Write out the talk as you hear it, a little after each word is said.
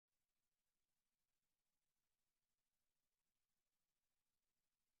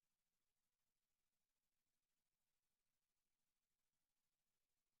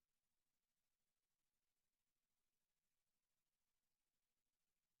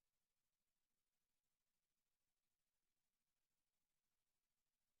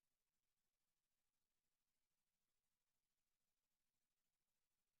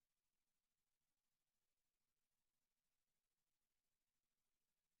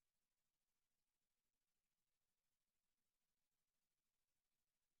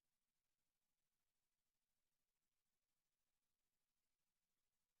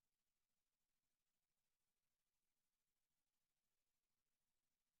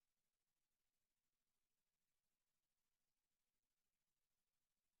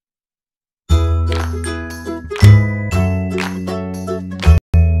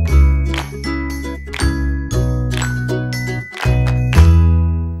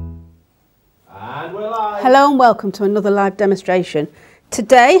Hello and welcome to another live demonstration.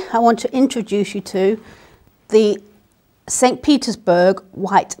 Today I want to introduce you to the St. Petersburg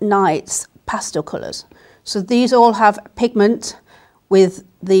White Nights pastel colours. So these all have pigment with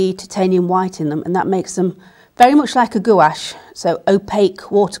the titanium white in them, and that makes them very much like a gouache, so opaque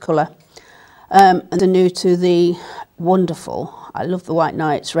watercolour. And they're new to the wonderful, I love the White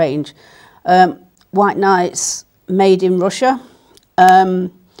Nights range. White Nights made in Russia,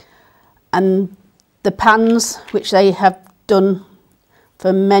 and the pans, which they have done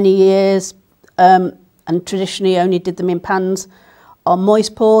for many years, and traditionally only did them in pans, are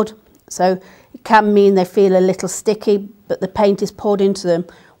moist poured. So it can mean they feel a little sticky, but the paint is poured into them.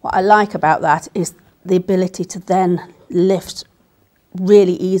 What I like about that is the ability to then lift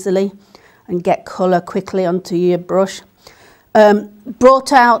really easily and get colour quickly onto your brush.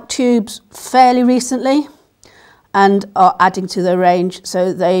 Brought out tubes fairly recently and are adding to the range.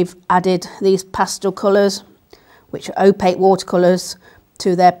 So they've added these pastel colours, which are opaque watercolours,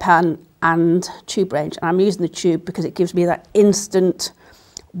 to their pan and tube range. And I'm using the tube because it gives me that instant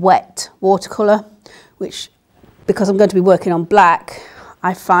wet watercolour, which, because I'm going to be working on black,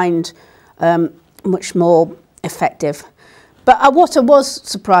 I find much more effective. But what I was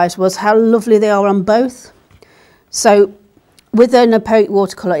surprised was how lovely they are on both. So with an opaque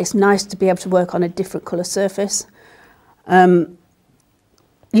watercolour, it's nice to be able to work on a different colour surface.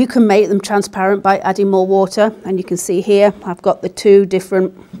 You can make them transparent by adding more water, and you can see here I've got the two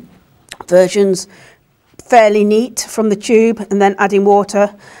different versions, fairly neat from the tube and then adding water,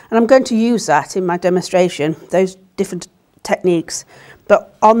 and I'm going to use that in my demonstration, those different techniques.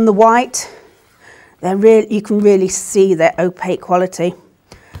 But on the white, they're really, you can really see their opaque quality,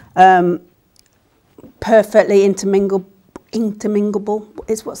 perfectly interminglable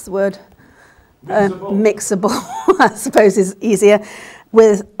is what's the word? Mixable, I suppose is easier,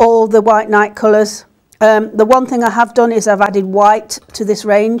 with all the White Night colours. The one thing I have done is I've added white to this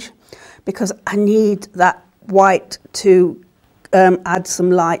range because I need that white to add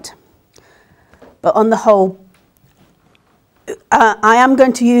some light. But on the whole, I am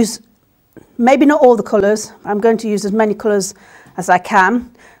going to use, maybe not all the colours, I'm going to use as many colours as I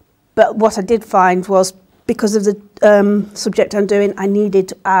can. But what I did find was, because of the subject I'm doing, I needed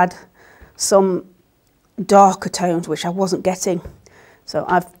to add some darker tones, which I wasn't getting. So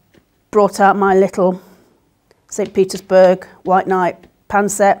I've brought out my little St. Petersburg White Night pan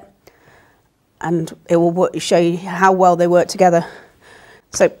set, and it will show you how well they work together.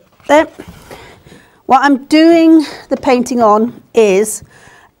 So there. What I'm doing the painting on is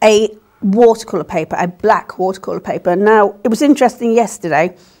a watercolour paper, a black watercolour paper. Now, it was interesting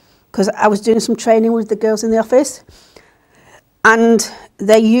yesterday because I was doing some training with the girls in the office, and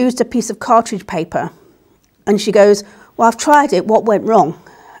they used a piece of cartridge paper, and she goes, well, I've tried it, what went wrong?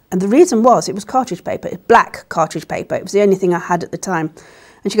 And the reason was it was cartridge paper, it's black cartridge paper, it was the only thing I had at the time.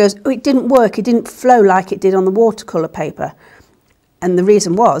 And she goes, oh, it didn't work, it didn't flow like it did on the watercolour paper. And the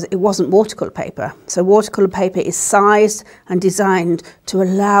reason was it wasn't watercolour paper. So watercolour paper is sized and designed to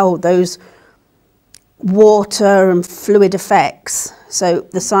allow those water and fluid effects. So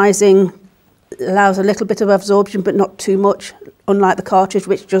the sizing allows a little bit of absorption, but not too much, unlike the cartridge,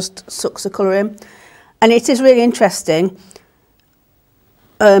 which just sucks the colour in. And it is really interesting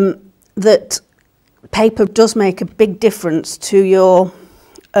that paper does make a big difference to your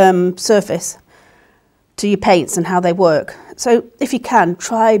surface, to your paints and how they work. So if you can,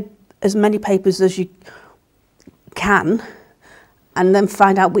 try as many papers as you can, and then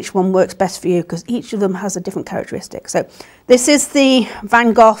find out which one works best for you, because each of them has a different characteristic. So this is the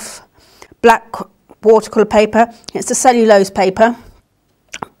Van Gogh black watercolour paper. It's a cellulose paper,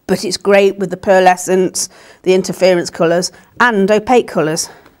 but it's great with the pearlescence, the interference colours and opaque colours.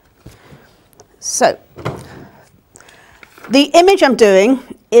 So the image I'm doing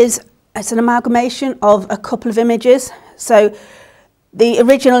is, it's an amalgamation of a couple of images. So the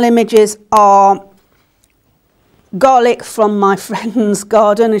original images are garlic from my friend's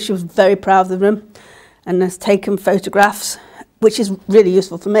garden, and she was very proud of them and has taken photographs, which is really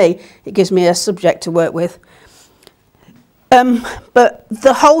useful for me. It gives me a subject to work with. But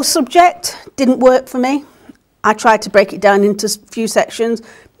the whole subject didn't work for me. I tried to break it down into a few sections.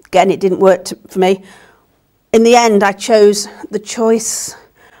 Again, it didn't work for me. In the end, I chose the choice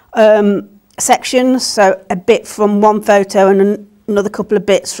sections, so a bit from one photo and another couple of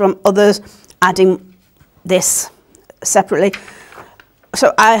bits from others, adding this separately.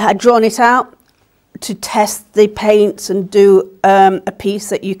 So I had drawn it out to test the paints and do a piece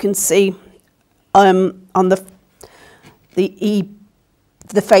that you can see on the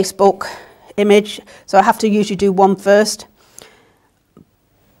Facebook image. So I have to usually do one first.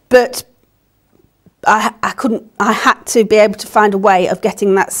 But I had to be able to find a way of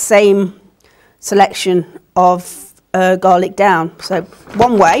getting that same selection of garlic down. So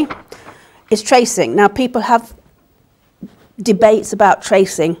one way is tracing. Now people have debates about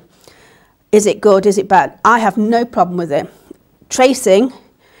tracing. Is it good? Is it bad? I have no problem with it. Tracing,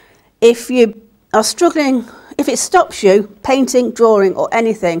 if you are struggling, if it stops you painting, drawing or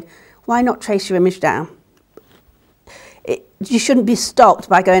anything, why not trace your image down? You shouldn't be stopped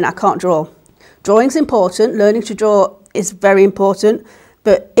by going, I can't draw. Drawing's important, learning to draw is very important,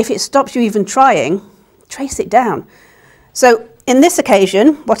 but if it stops you even trying, trace it down. So in this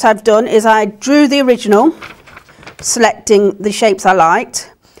occasion, what I've done is I drew the original, selecting the shapes I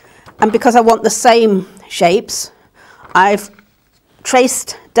liked, and because I want the same shapes, I've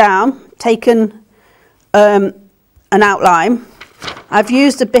traced down, taken an outline. I've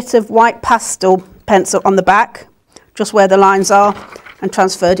used a bit of white pastel pencil on the back, just where the lines are, and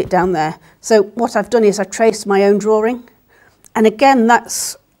transferred it down there. So what I've done is I've traced my own drawing. And again,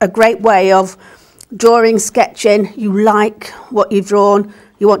 that's a great way of drawing, sketching. You like what you've drawn,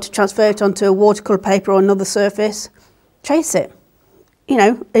 you want to transfer it onto a watercolour paper or another surface, trace it. You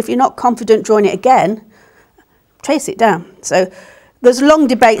know, if you're not confident drawing it again, trace it down. So there's long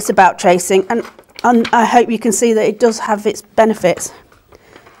debates about tracing, and I hope you can see that it does have its benefits.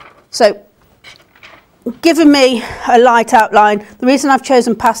 So given me a light outline, the reason I've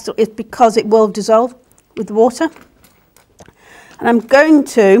chosen pastel is because it will dissolve with the water. And I'm going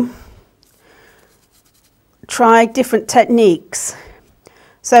to try different techniques.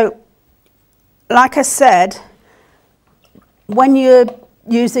 So, like I said, when you're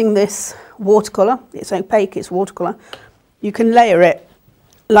using this watercolour, it's opaque, it's watercolour, you can layer it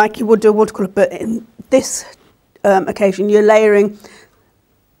like you would do a watercolour, but in this occasion you're layering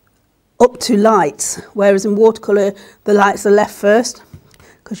up to lights, whereas in watercolour the lights are left first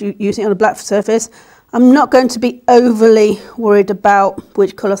because you're using it on a black surface. I'm not going to be overly worried about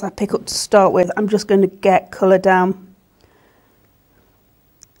which colours I pick up to start with. I'm just going to get colour down.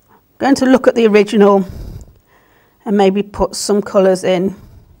 I'm going to look at the original and maybe put some colours in.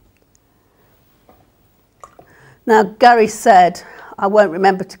 Now Gary said I won't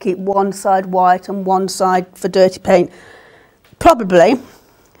remember to keep one side white and one side for dirty paint. Probably.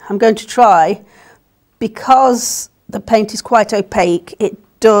 I'm going to try, because the paint is quite opaque, it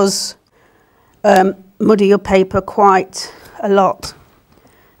does muddy your paper quite a lot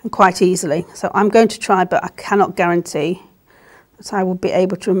and quite easily. So I'm going to try, but I cannot guarantee that I will be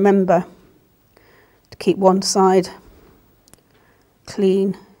able to remember to keep one side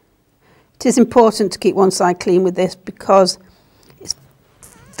clean. It is important to keep one side clean with this because it's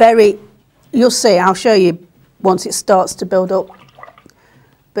very, you'll see, I'll show you once it starts to build up.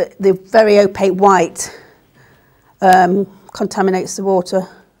 But the very opaque white contaminates the water.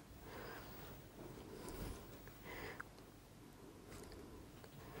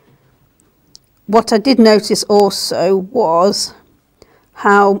 What I did notice also was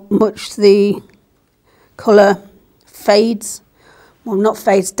how much the colour fades, well not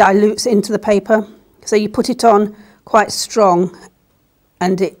fades, dilutes into the paper. So you put it on quite strong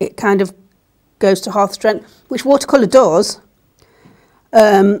and it kind of goes to half strength, which watercolour does.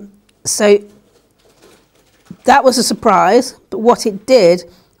 So that was a surprise, but what it did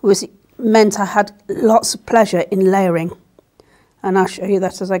was it meant I had lots of pleasure in layering, and I'll show you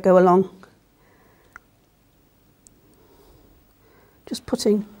that as I go along. Just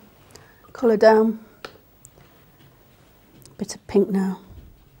putting colour down, a bit of pink now.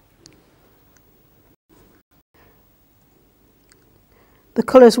 The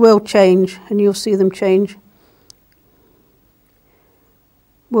colours will change and you'll see them change,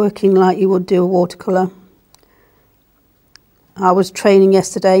 working like you would do a watercolour. I was training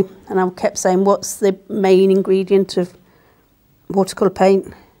yesterday and I kept saying, what's the main ingredient of watercolour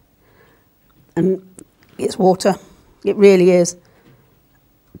paint? And it's water. It really is.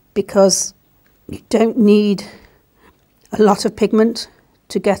 Because you don't need a lot of pigment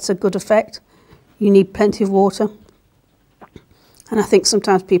to get a good effect. You need plenty of water. And I think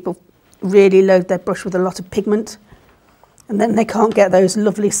sometimes people really load their brush with a lot of pigment, and then they can't get those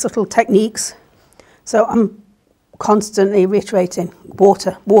lovely subtle techniques. So I'm constantly reiterating,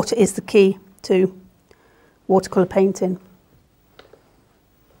 water. Water is the key to watercolour painting.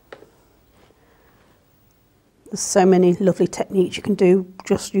 There's so many lovely techniques you can do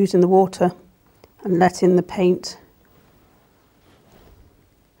just using the water and letting the paint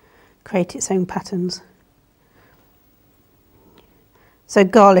create its own patterns. So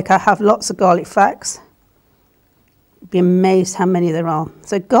garlic, I have lots of garlic facts. You'd be amazed how many there are.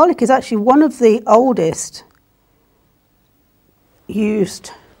 So garlic is actually one of the oldest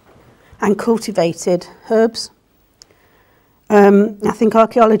used and cultivated herbs. I think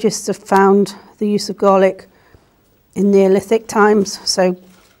archaeologists have found the use of garlic in Neolithic times, so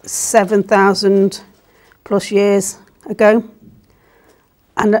 7,000 plus years ago.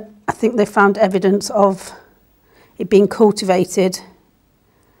 And I think they found evidence of it being cultivated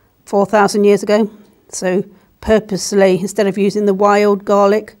 4,000 years ago. So purposely, instead of using the wild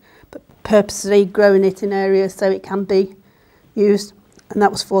garlic, but purposely growing it in areas so it can be used. And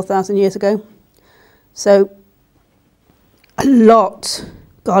that was 4,000 years ago. So a lot,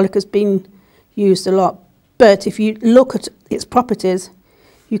 garlic has been used a lot. But if you look at its properties,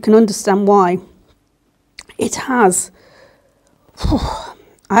 you can understand why. It has,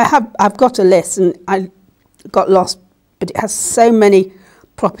 I've got a list and I got lost, but it has so many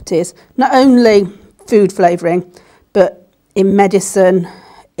properties, not only food flavouring, but in medicine,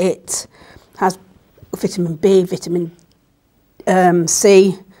 it has vitamin B, vitamin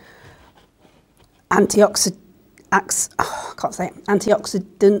C, antioxidants,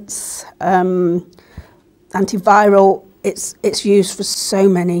 antiviral. It's used for so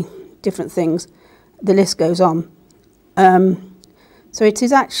many different things. The list goes on. So it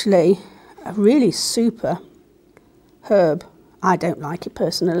is actually a really super herb. I don't like it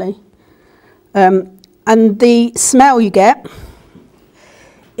personally. And the smell you get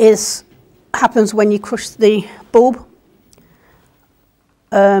happens when you crush the bulb.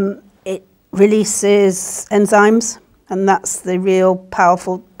 It releases enzymes, and that's the real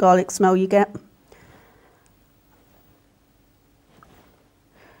powerful garlic smell you get.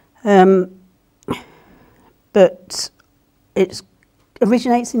 But it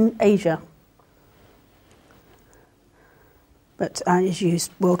originates in Asia, but is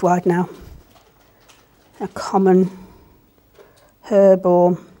used worldwide now. A common herb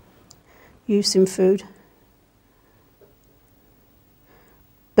or use in food.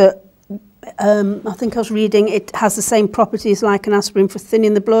 But I think I was reading it has the same properties like an aspirin for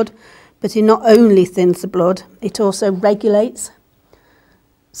thinning the blood, but it not only thins the blood, it also regulates.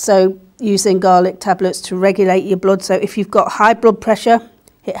 So using garlic tablets to regulate your blood. So if you've got high blood pressure,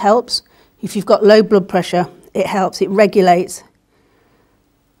 it helps. If you've got low blood pressure, it helps. It regulates.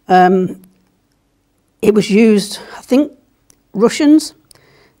 It was used, I think, Russians,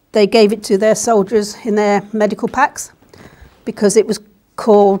 they gave it to their soldiers in their medical packs because it was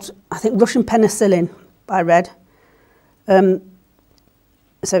called, I think, Russian penicillin, I read. So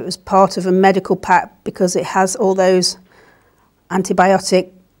it was part of a medical pack because it has all those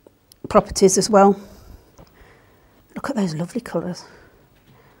antibiotic properties as well. Look at those lovely colours.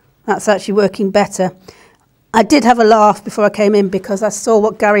 That's actually working better. I did have a laugh before I came in because I saw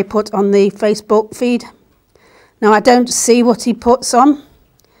what Gary put on the Facebook feed. Now, I don't see what he puts on.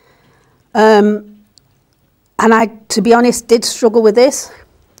 And I, to be honest, did struggle with this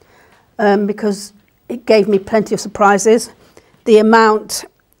because it gave me plenty of surprises. The amount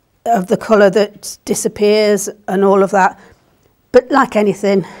of the colour that disappears and all of that. But like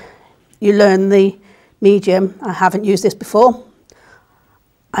anything, you learn the medium. I haven't used this before.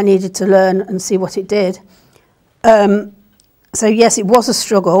 I needed to learn and see what it did. So yes, it was a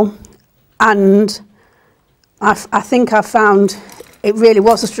struggle, and I think I found it really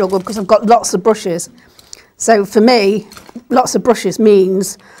was a struggle because I've got lots of brushes. So for me, lots of brushes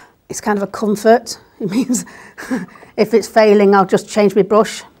means it's kind of a comfort. It means if it's failing, I'll just change my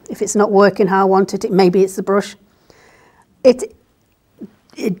brush. If it's not working how I want it, maybe it's the brush. You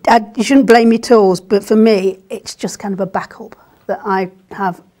shouldn't blame your tools, but for me, it's just kind of a backup that I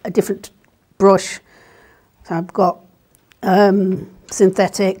have a different brush. So I've got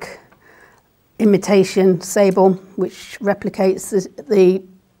synthetic imitation sable, which replicates the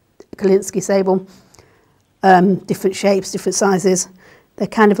Kolinsky sable. Different shapes, different sizes. They're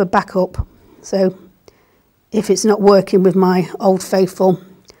kind of a backup. So if it's not working with my old faithful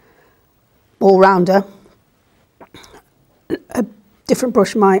all-rounder, a different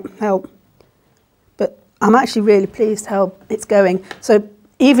brush might help. But I'm actually really pleased how it's going. So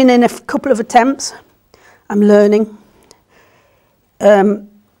even in a couple of attempts, I'm learning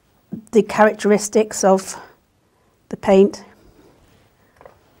the characteristics of the paint.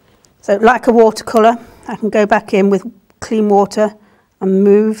 So like a watercolour, I can go back in with clean water and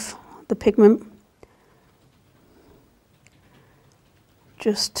move the pigment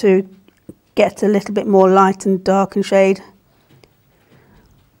just to get a little bit more light and dark and shade.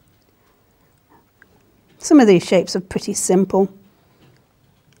 Some of these shapes are pretty simple.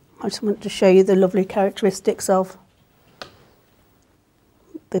 I just want to show you the lovely characteristics of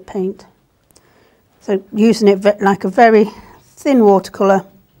the paint. So using it like a very thin watercolour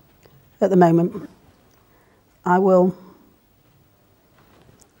at the moment. I will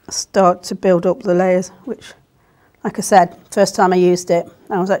start to build up the layers, which, like I said, first time I used it,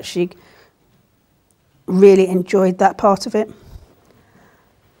 I was actually really enjoyed that part of it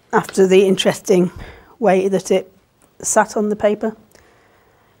after the interesting way that it sat on the paper.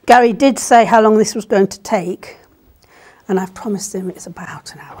 Gary did say how long this was going to take, and I've promised him it's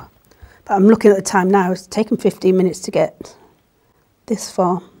about an hour. But I'm looking at the time now, it's taken 15 minutes to get this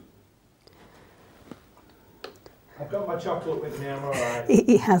far. I've got my chocolate with me, I'm all right.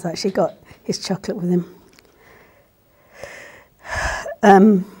 He has actually got his chocolate with him.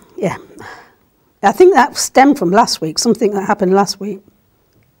 Yeah, I think that stemmed from last week, something that happened last week.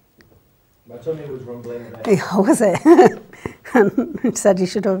 My tummy was rumbling a bit. Oh, was it? And he said he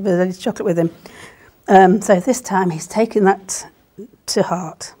should have his chocolate with him. So this time he's taken that to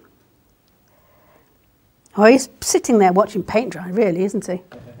heart. Oh, he's sitting there watching paint dry, really, isn't he?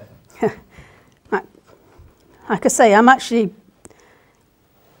 Like I say, I'm actually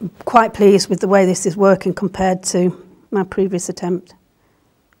quite pleased with the way this is working compared to my previous attempt.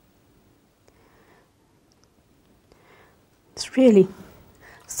 It's really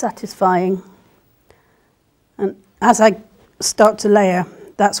satisfying. And as I start to layer,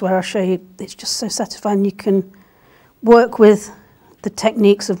 that's where I'll show you, it's just so satisfying. You can work with the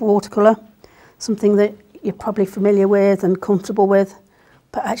techniques of watercolour, something that you're probably familiar with and comfortable with,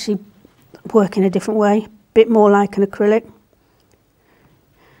 but actually work in a different way, a bit more like an acrylic,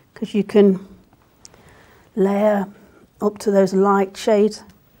 because you can layer up to those light shades.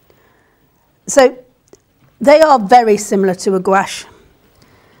 So they are very similar to a gouache,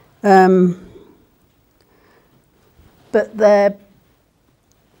 but they're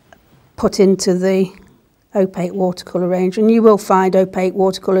put into the opaque watercolour range, and you will find opaque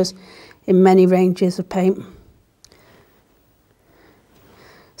watercolours in many ranges of paint,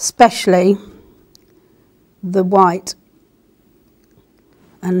 especially the white,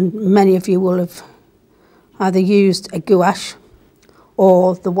 and many of you will have either used a gouache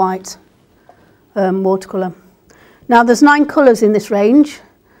or the white watercolour. Now there's 9 colours in this range.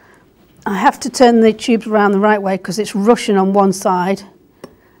 I have to turn the tubes around the right way because it's Russian on one side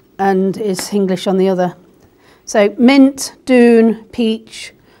and it's English on the other. So mint, dune,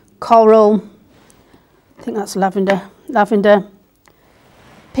 peach, coral, I think that's lavender,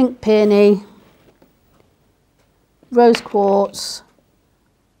 pink peony, rose quartz,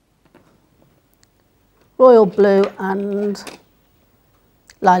 royal blue and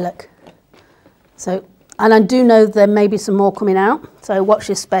lilac. So, and I do know there may be some more coming out, so watch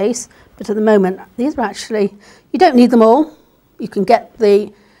this space. But at the moment, these are actually, you don't need them all. You can get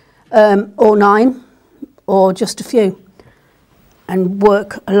the all 9 or just a few and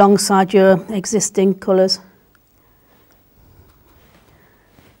work alongside your existing colours.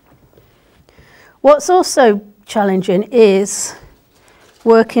 What's also challenging is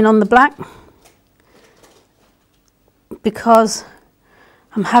working on the black, because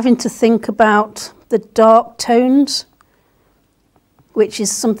I'm having to think about the dark tones, which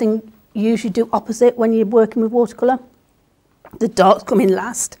is something you usually do opposite when you're working with watercolour. The darks come in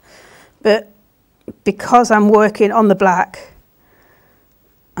last, but because I'm working on the black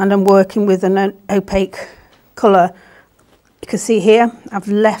and I'm working with an opaque colour, you can see here I've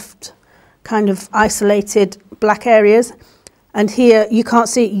left kind of isolated black areas, and here you can't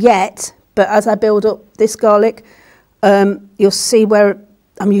see it yet, but as I build up this garlic, you'll see where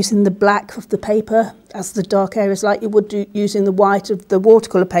I'm using the black of the paper as the dark areas, like you would do using the white of the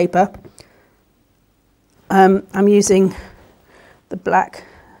watercolour paper. I'm using the black.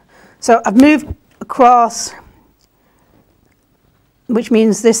 So I've moved across, which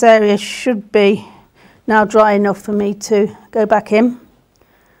means this area should be now dry enough for me to go back in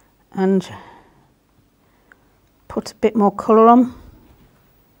and put a bit more colour on.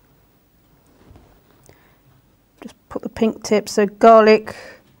 Just put the pink tip. So garlic,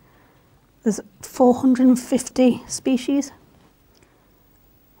 there's 450 species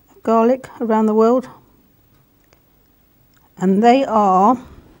of garlic around the world, and they are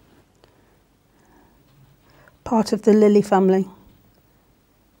part of the lily family.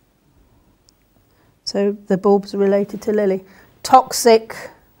 So the bulbs are related to lily. Toxic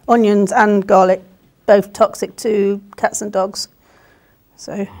onions and garlic, both toxic to cats and dogs.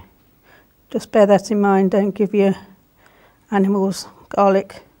 So just bear that in mind, don't give your animals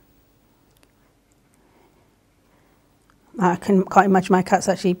garlic. I can't imagine my cats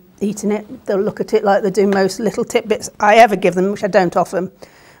actually eating it. They'll look at it like they do most little tidbits I ever give them, which I don't often.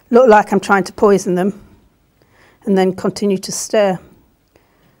 Look like I'm trying to poison them and then continue to stare.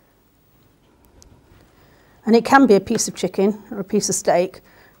 And it can be a piece of chicken or a piece of steak,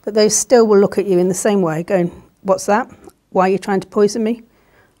 but they still will look at you in the same way, going, what's that? Why are you trying to poison me?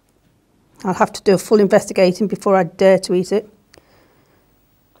 I'll have to do a full investigating before I dare to eat it.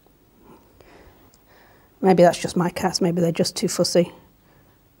 Maybe that's just my cats, maybe they're just too fussy.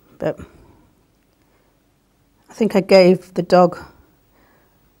 But I think I gave the dog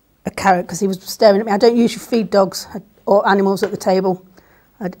a carrot because he was staring at me. I don't usually feed dogs or animals at the table.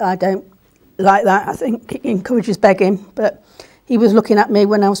 I don't like that. I think it encourages begging, but he was looking at me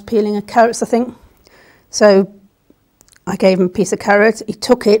when I was peeling carrots, I think. So I gave him a piece of carrot. He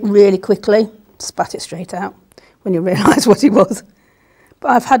took it really quickly, spat it straight out when he realised what it was.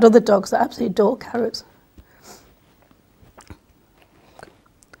 But I've had other dogs that absolutely adore carrots.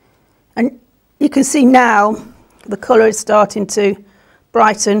 And you can see now the colour is starting to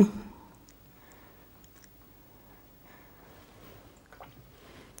brighten.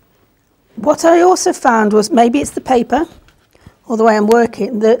 What I also found was, maybe it's the paper or the way I'm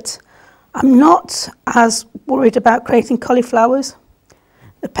working, that I'm not as worried about creating cauliflowers.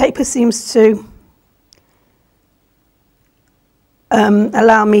 The paper seems to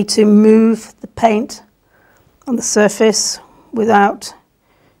allow me to move the paint on the surface without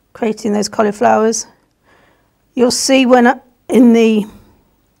creating those cauliflowers. You'll see when in the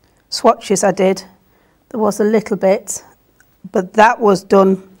swatches I did, there was a little bit, but that was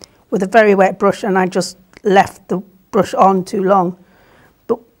done with a very wet brush and I just left the brush on too long.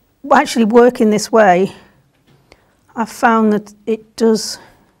 But actually working this way, I've found that it does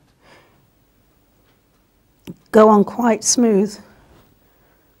go on quite smooth.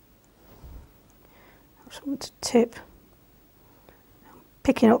 I just want to tip,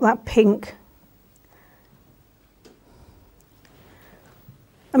 picking up that pink.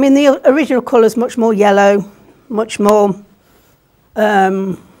 I mean, the original colour is much more yellow, much more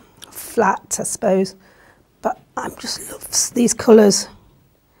flat, I suppose. But I just love these colours,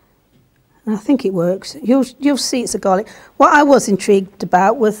 and I think it works. You'll see it's a garlic. What I was intrigued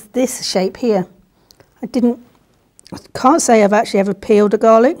about was this shape here. I can't say I've actually ever peeled a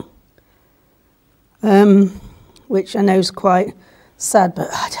garlic, which I know is quite sad, but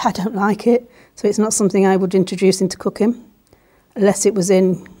I don't like it. So it's not something I would introduce into cooking, unless it was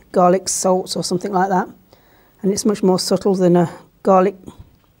in garlic salts or something like that. And it's much more subtle than a garlic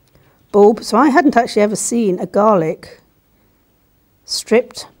bulb. So I hadn't actually ever seen a garlic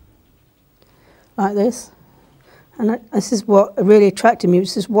stripped like this. And this is what really attracted me.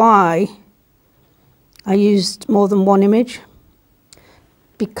 This is why I used more than one image,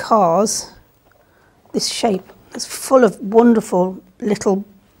 because this shape is full of wonderful little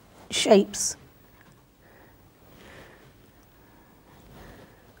shapes.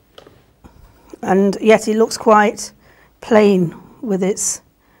 And yet it looks quite plain with its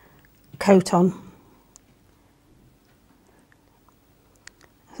coat on.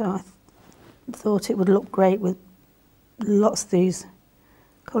 So I thought it would look great with lots of these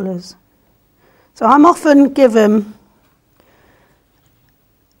colours. So I'm often given,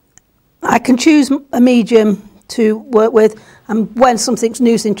 I can choose a medium to work with, and when something's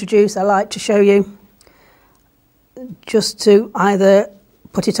new is introduced, I like to show you, just to either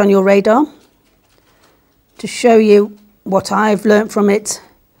put it on your radar, to show you what I've learnt from it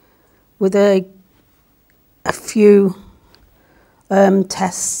with a few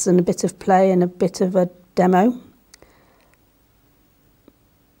tests and a bit of play and a bit of a demo.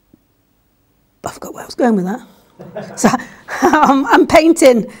 I forgot where I was going with that. So I'm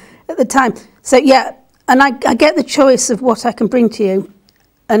painting at the time. So yeah, and I get the choice of what I can bring to you.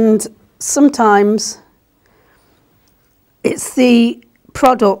 And sometimes it's the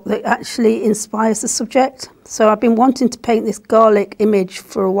product that actually inspires the subject. So I've been wanting to paint this garlic image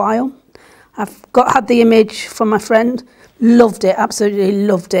for a while. I've had the image from my friend, loved it, absolutely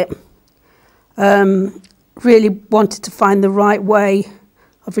loved it. Really wanted to find the right way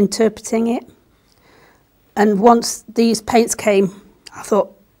of interpreting it. And once these paints came, I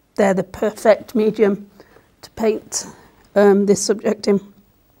thought they're the perfect medium to paint this subject in.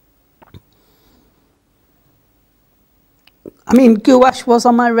 I mean, gouache was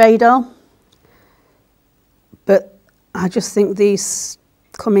on my radar, but I just think these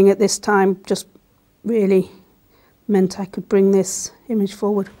coming at this time just really meant I could bring this image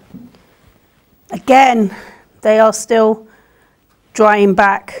forward. Again, they are still drying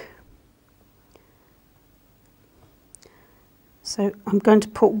back. So I'm going to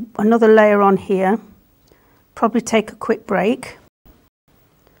put another layer on here, probably take a quick break. I'm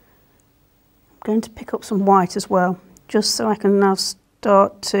going to pick up some white as well, just so I can now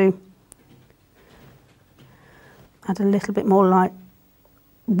start to add a little bit more light.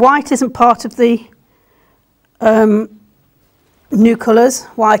 White isn't part of the new colours.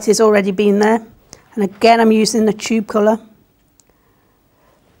 White has already been there. And again, I'm using the tube colour.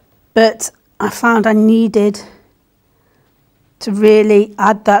 but I found I needed to really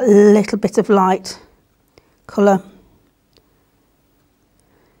add that little bit of light colour.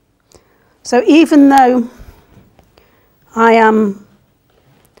 So even though I am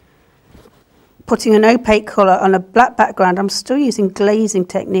putting an opaque colour on a black background, I'm still using glazing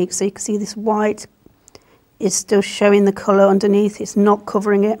techniques. So you can see this white is still showing the colour underneath. It's not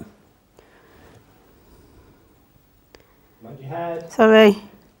covering it. Mind your head. Sorry,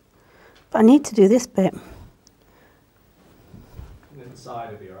 but I need to do this bit.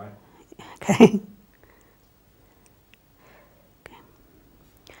 Inside of you, right? Okay.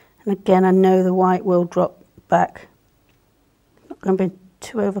 And again, I know the white will drop back. Not going to be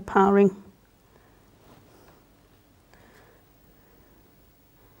too overpowering.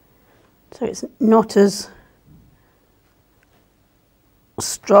 So it's not as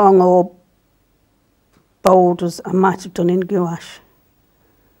strong or bold as I might have done in gouache,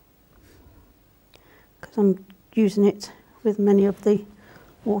 because I'm using it with many of the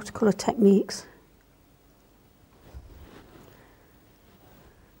watercolour techniques.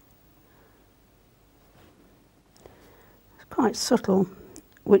 It's quite subtle,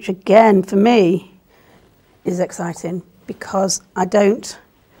 which again for me is exciting, because I don't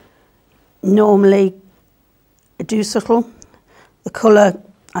normally do subtle. The colour,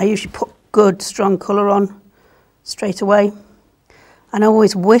 I usually put good strong colour on straight away, and I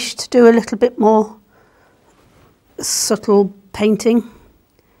always wish to do a little bit more subtle painting,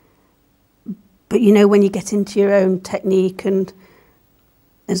 but you know, when you get into your own technique and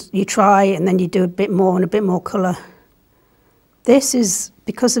as you try and then you do a bit more and a bit more colour, this is,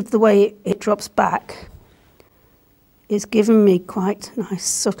 because of the way it drops back, is giving me quite nice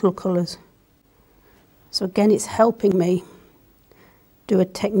subtle colours. So again, it's helping me do a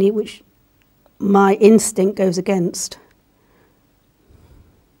technique which my instinct goes against.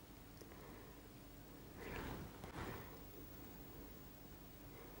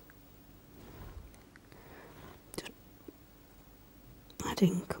 Just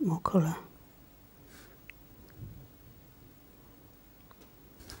adding more colour.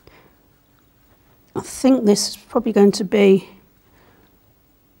 I think this is probably going to be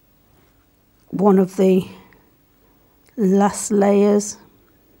one of the last layers.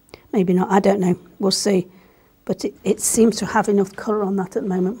 Maybe not, I don't know, we'll see. But it seems to have enough colour on that at the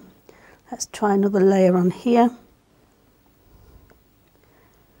moment. Let's try another layer on here.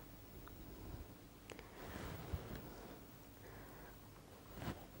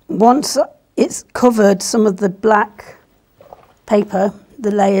 Once it's covered some of the black paper,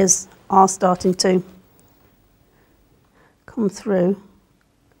 the layers are starting to come through.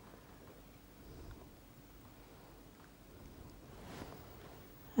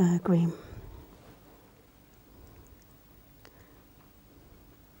 Green.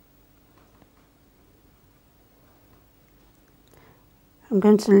 I'm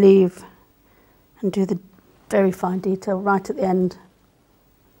going to leave and do the very fine detail right at the end.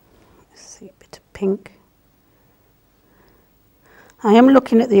 Let's see, a bit of pink. I am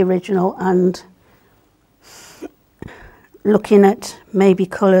looking at the original and looking at maybe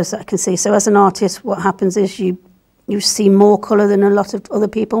colours that I can see. So as an artist, what happens is you see more colour than a lot of other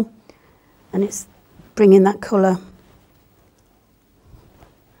people, and it's bringing that colour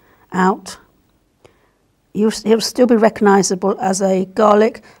out. It'll still be recognisable as a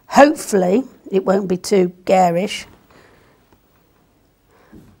garlic. Hopefully it won't be too garish,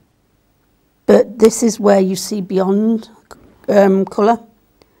 but this is where you see beyond colour.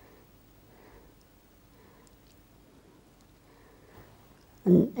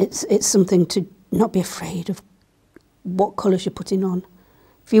 And it's something to not be afraid of what colours you're putting on.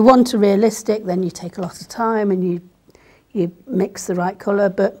 If you want a realistic, then you take a lot of time and you mix the right colour,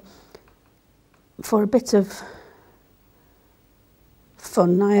 but for a bit of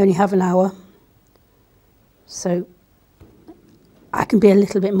fun, I only have an hour, so I can be a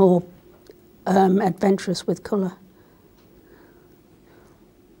little bit more adventurous with colour.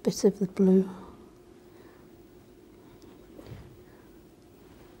 Bit of the blue.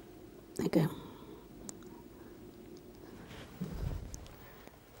 There you go.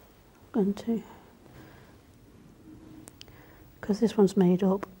 Going to, because this one's made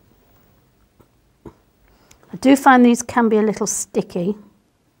up. I do find these can be a little sticky,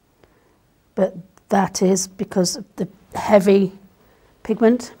 but that is because of the heavy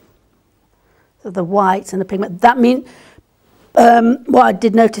pigment, so the white and the pigment. That means what I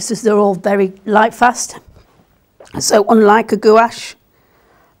did notice is they're all very light fast. So unlike a gouache,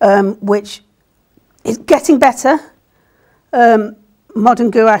 which is getting better,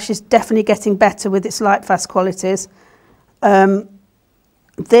 modern gouache is definitely getting better with its light fast qualities.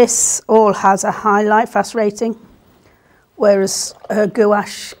 this all has a high light fast rating, whereas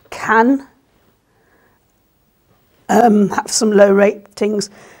gouache can have some low ratings,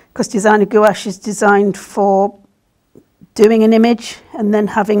 because designer gouache is designed for doing an image and then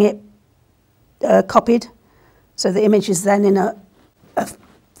having it copied. So the image is then in a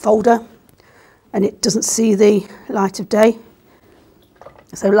folder and it doesn't see the light of day.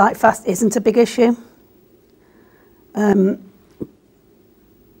 So light fast isn't a big issue.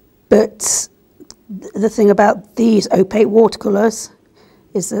 But the thing about these opaque watercolours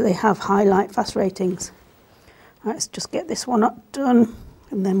is that they have high light fast ratings. Right, let's just get this one up done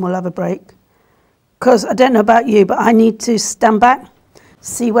and then we'll have a break. Because I don't know about you, but I need to stand back,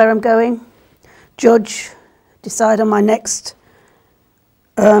 see where I'm going, judge, decide on my next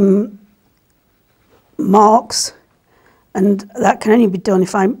marks, and that can only be done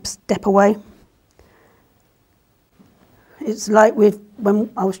if I step away. It's like when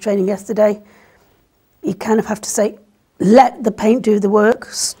I was training yesterday, you kind of have to say, let the paint do the work,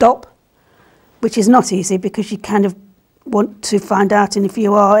 stop, which is not easy because you kind of want to find out, and if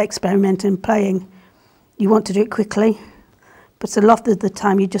you are experimenting and playing, you want to do it quickly. But a lot of the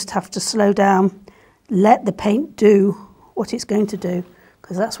time you just have to slow down, let the paint do what it's going to do,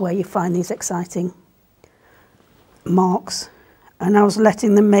 because that's where you find these exciting marks. And I was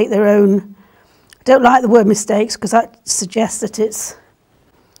letting them make their own. I don't like the word mistakes because that suggests that it's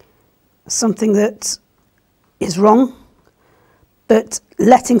something that is wrong, but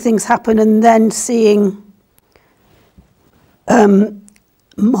letting things happen and then seeing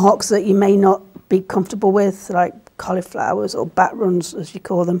marks that you may not be comfortable with, like cauliflowers or bat runs as you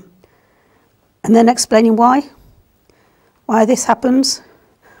call them, and then explaining why this happens.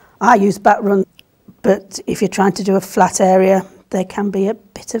 I use bat runs, but if you're trying to do a flat area, they can be a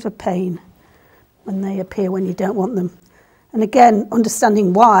bit of a pain when they appear when you don't want them. And again,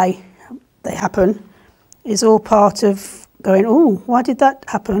 understanding why they happen is all part of going, oh, why did that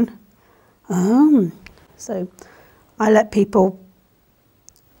happen? So I let people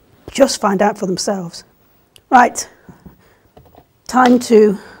just find out for themselves. Right, time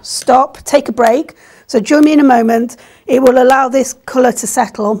to stop, take a break. So join me in a moment. It will allow this colour to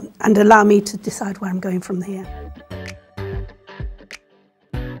settle and allow me to decide where I'm going from here.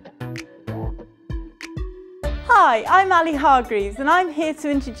 Hi, I'm Ali Hargreaves and I'm here to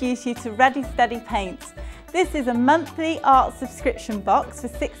introduce you to Ready Steady Paints. This is a monthly art subscription box for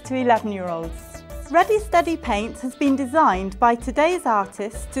 6 to 11-year-olds. Ready Steady Paints has been designed by today's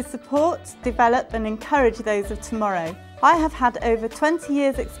artists to support, develop and encourage those of tomorrow. I have had over 20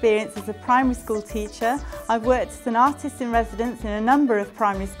 years experience as a primary school teacher. I've worked as an artist in residence in a number of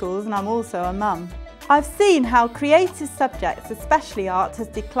primary schools and I'm also a mum. I've seen how creative subjects, especially art, has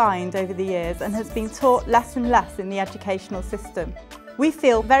declined over the years and has been taught less and less in the educational system. We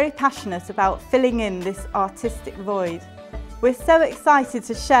feel very passionate about filling in this artistic void. We're so excited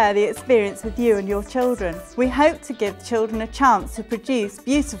to share the experience with you and your children. We hope to give children a chance to produce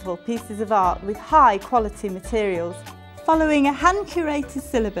beautiful pieces of art with high quality materials. Following a hand-curated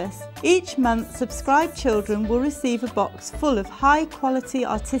syllabus, each month subscribed children will receive a box full of high-quality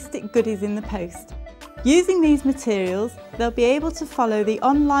artistic goodies in the post. Using these materials, they'll be able to follow the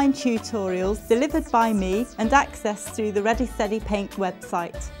online tutorials delivered by me and access through the Ready Steady Paint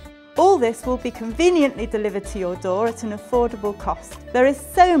website. All this will be conveniently delivered to your door at an affordable cost. There is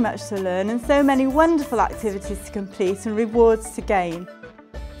so much to learn and so many wonderful activities to complete and rewards to gain.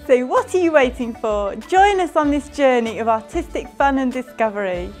 So what are you waiting for? Join us on this journey of artistic fun and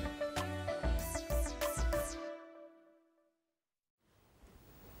discovery.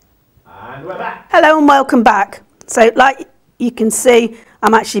 And we're back. Hello and welcome back. So like you can see,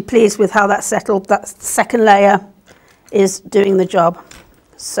 I'm actually pleased with how that settled. That second layer is doing the job.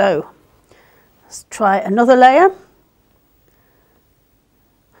 So let's try another layer.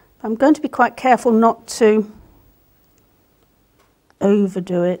 I'm going to be quite careful not to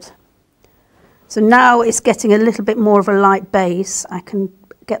overdo it. So now it's getting a little bit more of a light base. I can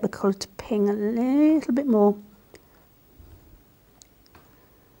get the colour to ping a little bit more.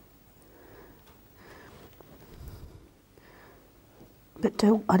 But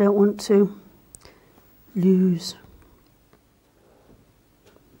I don't want to lose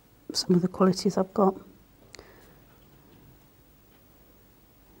some of the qualities I've got.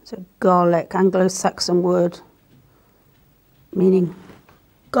 It's a garlic, Anglo-Saxon word, meaning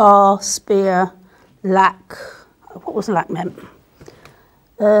gar, spear, lac. What was lac meant?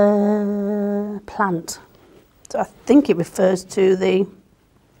 Plant. So I think it refers to the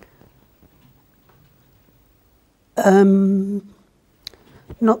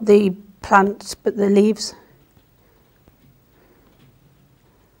not the plant, but the leaves.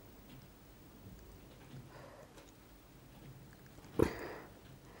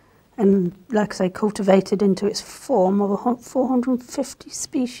 and like I say, cultivated into its form of 450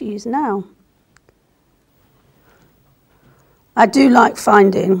 species now. I do like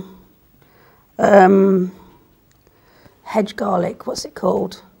finding hedge garlic. What's it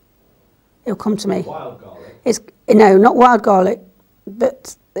called? It'll come to me. Wild garlic? It's, no, not wild garlic,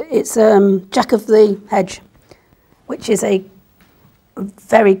 but it's Jack of the Hedge, which is a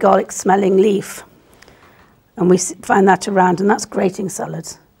very garlic smelling leaf. And we find that around, and that's great in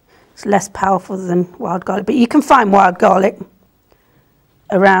salads. It's less powerful than wild garlic, but you can find wild garlic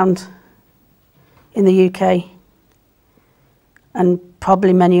around in the UK and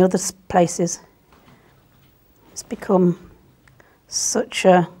probably many other places. It's become such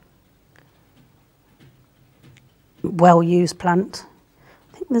a well-used plant.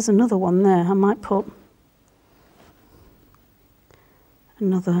 I think there's another one there. I might put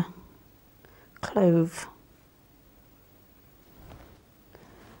another clove.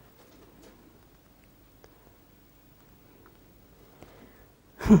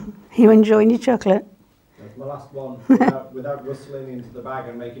 You enjoying your chocolate? That's my last one, without rustling into the bag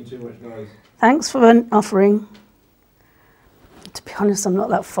and making too much noise. Thanks for offering. To be honest, I'm not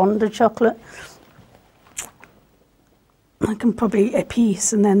that fond of chocolate. I can probably eat a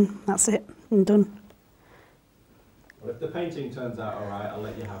piece and then that's it, I'm done. Well, if the painting turns out all right, I'll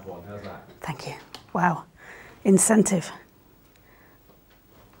let you have one. How's that? Thank you. Wow. Incentive.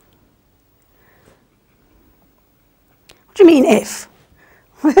 What do you mean if?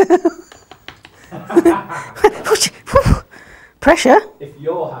 Pressure. If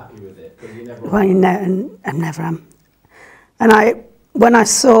you're happy with it, because you never. Well, you know, I never am. And when I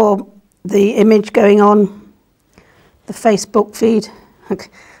saw the image going on the Facebook feed,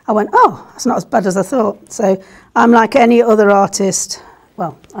 I went, oh, that's not as bad as I thought. So I'm like any other artist.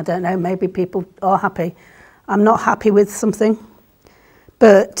 Well, I don't know, maybe people are happy. I'm not happy with something.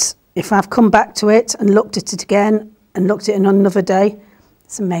 But if I've come back to it and looked at it again and looked at it on another day,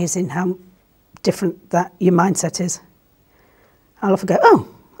 it's amazing how different that your mindset is. I'll often go, oh,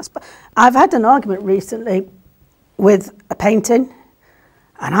 I've had an argument recently with a painting,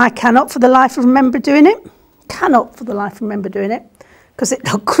 and I cannot for the life remember doing it. Cannot for the life remember doing it, because it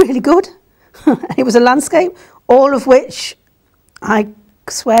looked really good. It was a landscape, all of which I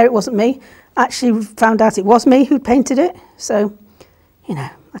swear it wasn't me. Actually found out it was me who painted it. So, you know,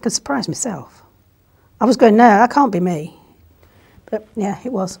 I could surprise myself. I was going, no, that can't be me. But yeah,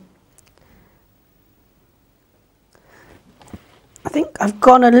 it was. I think I've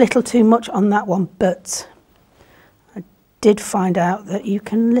gone a little too much on that one, but I did find out that you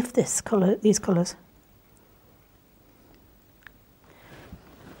can lift this colour, these colours.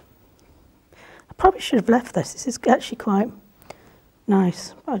 I probably should have left this. This is actually quite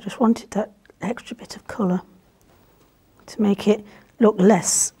nice. I just wanted that extra bit of colour to make it look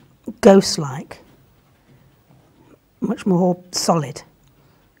less ghost-like, much more solid,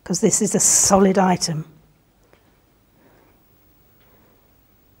 because this is a solid item.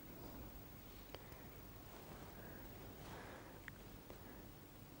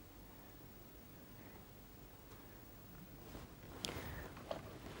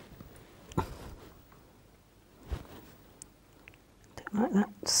 Like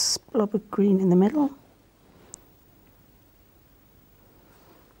that blob of green in the middle.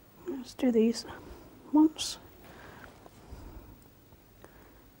 Let's do these once.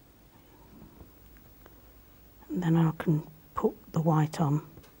 And then I can put the white on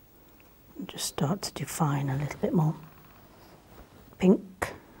and just start to define a little bit more.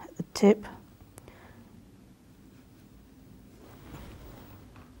 Pink at the tip.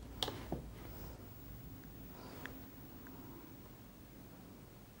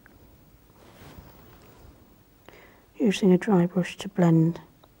 Using a dry brush to blend.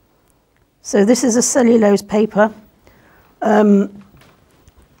 So this is a cellulose paper, and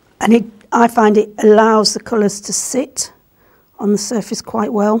I find it allows the colours to sit on the surface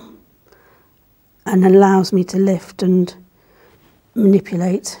quite well and allows me to lift and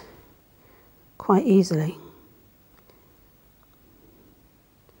manipulate quite easily.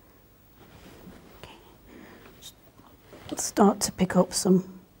 Let's start to pick up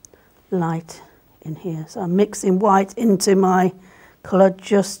some light in here. So I'm mixing white into my colour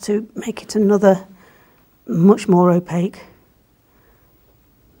just to make it another much more opaque.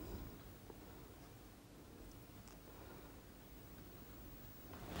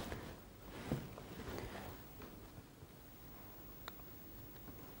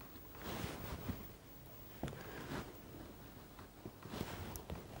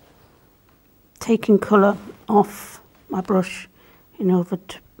 Taking colour off my brush in order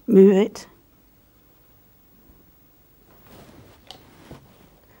to move it.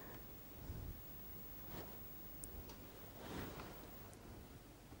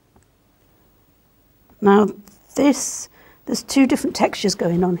 Now there's two different textures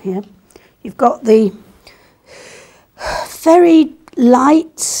going on here. You've got the very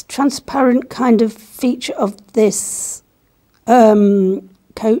light, transparent kind of feature of this coating,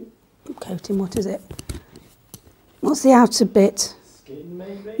 what is it? What's the outer bit? Skin,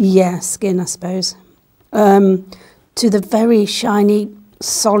 maybe? Yeah, skin, I suppose. To the very shiny,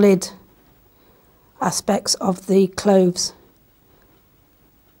 solid aspects of the cloves.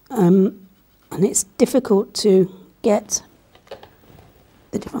 And it's difficult to get.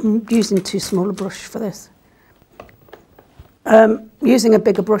 I'm using too small a brush for this. Using a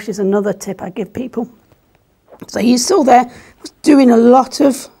bigger brush is another tip I give people. So you saw there, I was doing a lot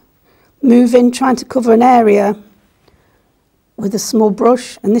of moving, trying to cover an area with a small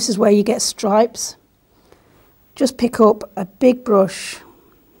brush, and this is where you get stripes. Just pick up a big brush,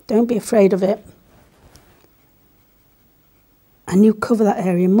 don't be afraid of it, and you cover that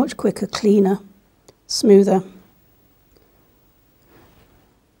area much quicker, cleaner, smoother.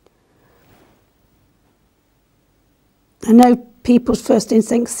 I know people's first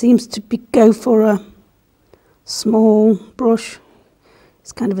instinct seems to be go for a small brush.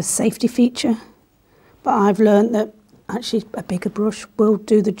 It's kind of a safety feature, but I've learned that actually a bigger brush will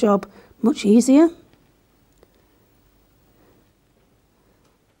do the job much easier.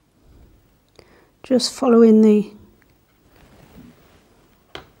 Just following the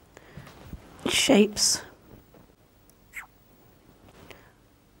shapes.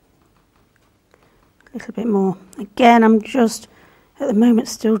 A little bit more. Again, I'm just, at the moment,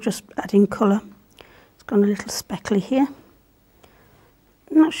 still just adding colour. It's gone a little speckly here.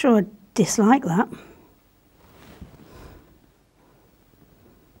 I'm not sure I dislike that.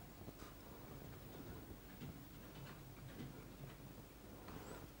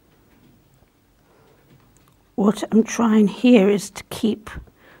 What I'm trying here is to keep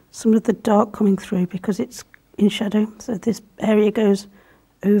some of the dark coming through because it's in shadow, so this area goes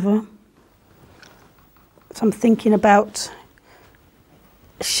over. So I'm thinking about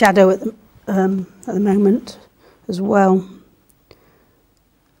shadow at the moment as well,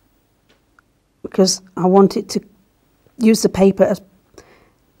 because I want it to use the paper as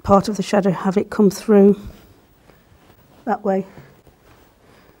part of the shadow, have it come through that way.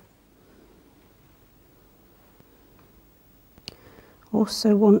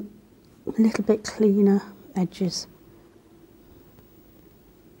 Also want a little bit cleaner edges.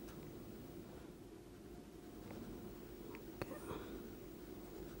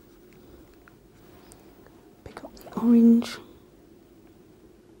 Pick up the orange.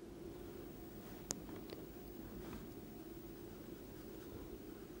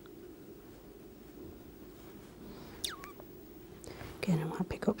 Again, I might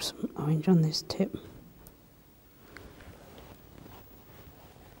pick up some orange on this tip.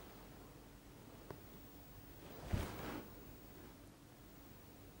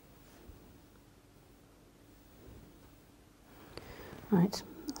 Right,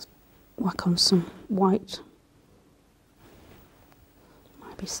 let's whack on some white.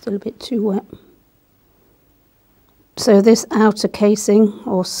 Might be still a bit too wet. So this outer casing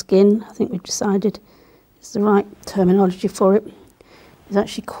or skin, I think we've decided is the right terminology for it, is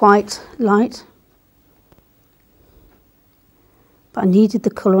actually quite light. But I needed the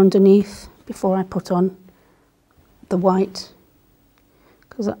colour underneath before I put on the white,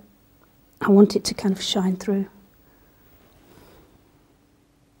 because I want it to kind of shine through.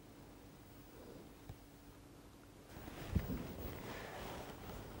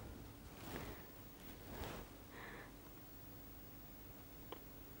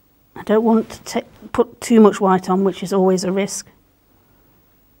 I don't want to put too much white on, which is always a risk.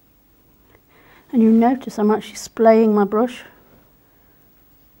 And you notice I'm actually splaying my brush,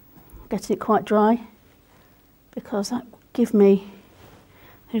 getting it quite dry, because that will give me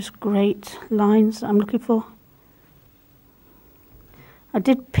those great lines that I'm looking for. I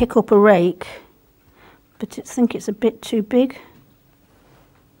did pick up a rake, but I think it's a bit too big.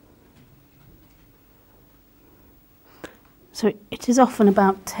 So it is often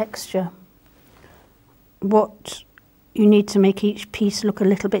about texture. What you need to make each piece look a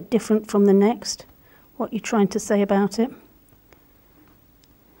little bit different from the next, what you're trying to say about it.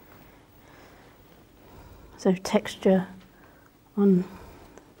 So texture on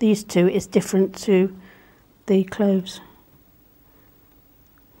these two is different to the cloves.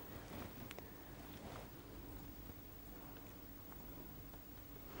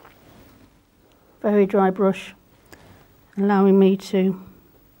 Very dry brush, allowing me to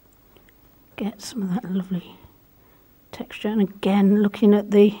get some of that lovely texture. And again, looking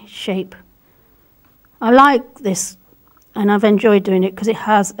at the shape. I like this, and I've enjoyed doing it because it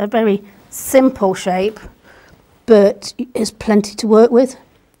has a very simple shape, but there's plenty to work with,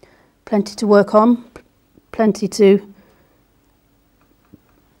 plenty to work on, plenty to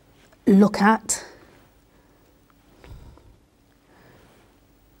look at.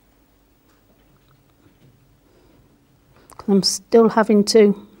 I'm still having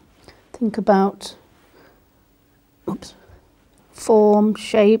to think about form,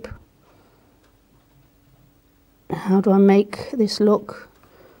 shape. How do I make this look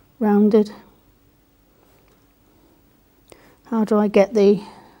rounded? How do I get the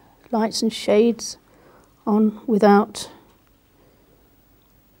lights and shades on without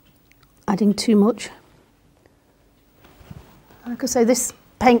adding too much? Like I say, this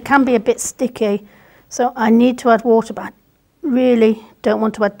paint can be a bit sticky, so I need to add water, but I really don't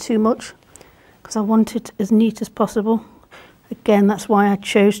want to add too much because I want it as neat as possible. Again, that's why I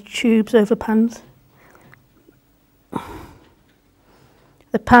chose tubes over pans.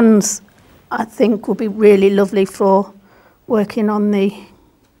 The pans, I think, will be really lovely for working on the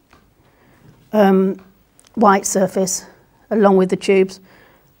white surface along with the tubes,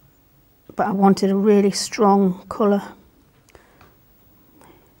 but I wanted a really strong colour.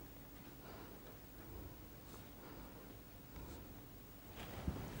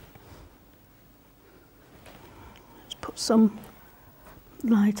 Let's put some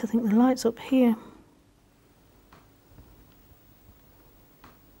light. I think the light's up here.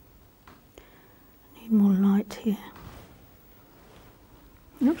 Need more light here.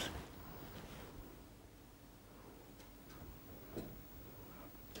 Oops.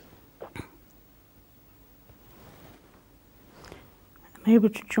 I'm able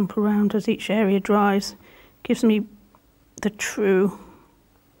to jump around as each area dries. Gives me the true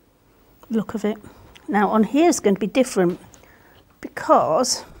look of it. Now on here is going to be different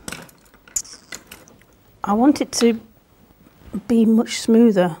because I want it to be much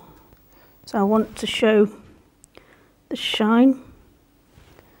smoother. So I want to show the shine.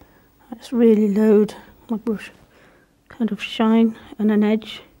 Let's really load my brush, kind of shine and an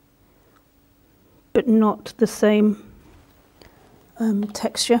edge, but not the same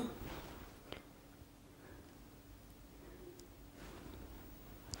texture.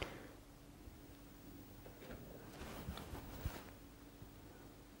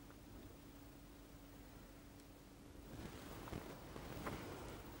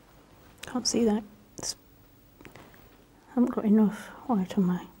 Can't see that. I haven't got enough white on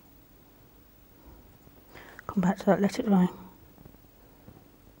my. Come back to that, let it dry.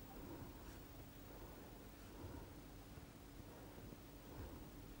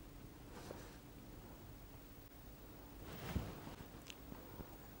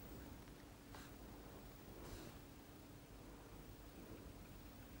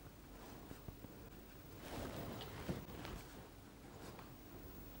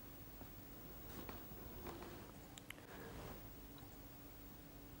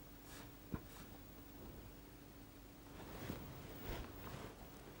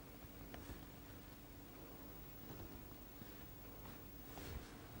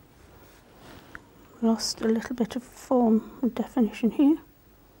 Lost a little bit of form and definition here.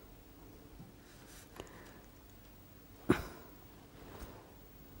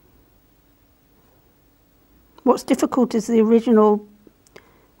 What's difficult is the original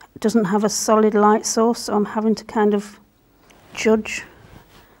doesn't have a solid light source, so I'm having to kind of judge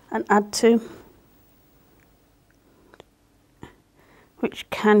and add to, which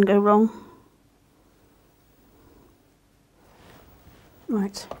can go wrong.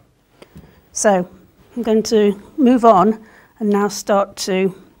 Right, so I'm going to move on and now start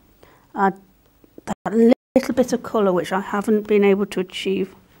to add that little bit of colour which I haven't been able to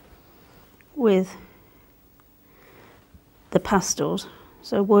achieve with the pastels.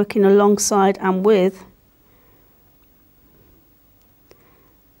 So working alongside and with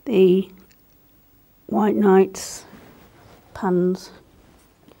the White Nights pans.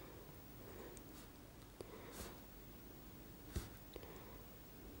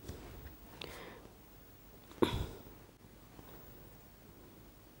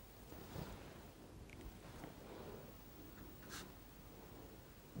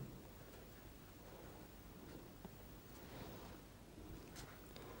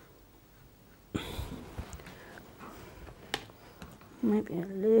 Maybe a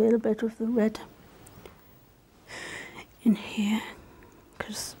little bit of the red in here,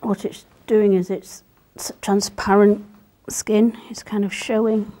 because what it's doing is it's transparent skin. It's kind of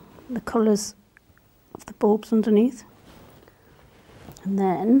showing the colours of the bulbs underneath. And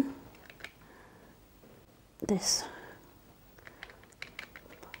then this.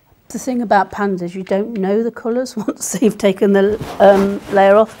 The thing about pans is you don't know the colours once you've taken the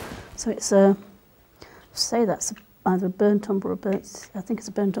layer off. So it's a, say that's either a burnt umber or a burnt, I think it's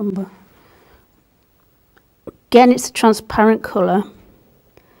a burnt umber. Again, it's a transparent colour,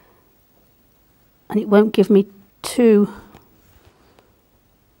 and it won't give me too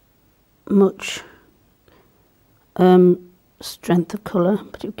much strength of colour,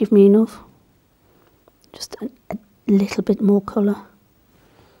 but it'll give me enough. Just a little bit more colour.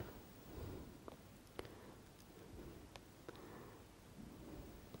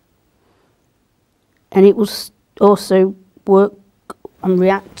 And it will also work and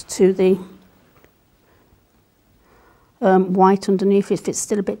react to the white underneath. If it's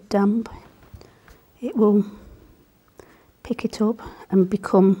still a bit damp, it will pick it up and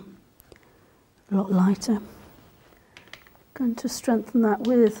become a lot lighter. Going to strengthen that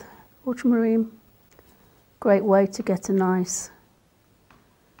with ultramarine. Great way to get a nice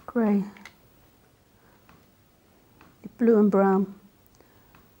grey, blue and brown.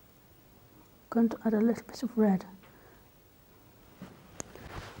 Going to add a little bit of red.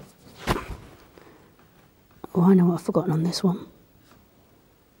 Oh, I know what I've forgotten on this one.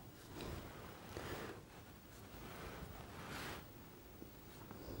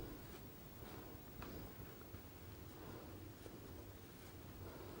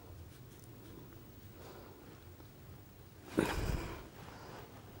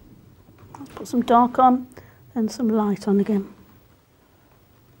 I'll put some dark on and some light on again.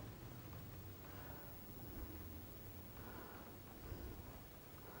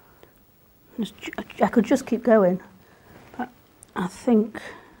 I could just keep going, but I think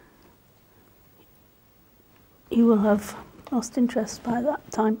you will have lost interest by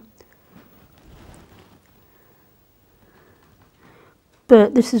that time.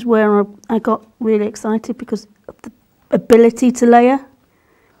 But this is where I got really excited because of the ability to layer.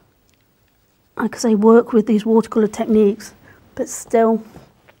 Like I say, work with these watercolour techniques, but still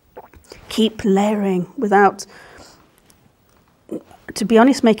keep layering without, to be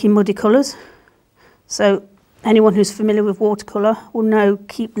honest, making muddy colours. So anyone who's familiar with watercolour will know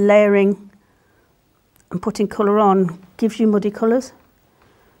keep layering and putting colour on gives you muddy colours.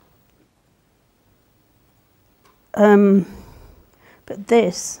 But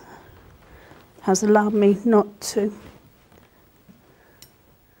this has allowed me not to.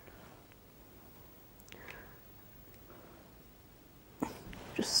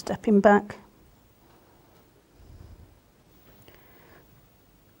 Just stepping back.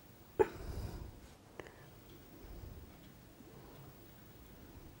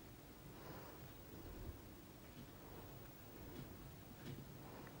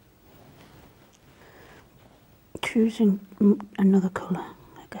 Choosing another colour.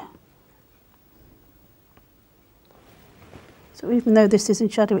 Okay. So even though this is in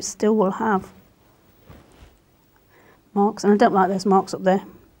shadow, it still will have marks, and I don't like those marks up there.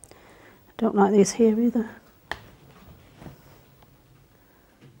 I don't like these here either.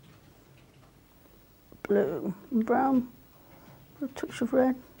 Blue and brown, a touch of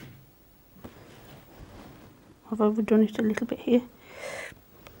red. I've overdone it a little bit here.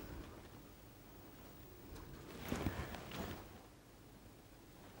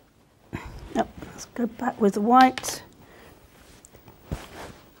 Let's go back with the white.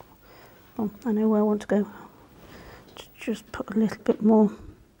 Oh, I know where I want to go. Just put a little bit more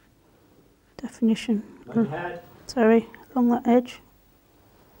definition. Sorry, along that edge.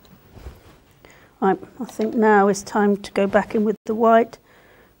 Right, I think now it's time to go back in with the white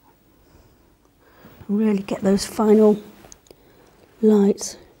and really get those final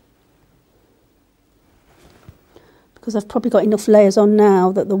lights. Because I've probably got enough layers on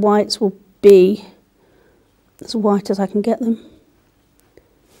now that the whites will be as white as I can get them.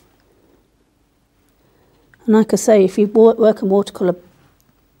 And like I say, if you work in watercolour,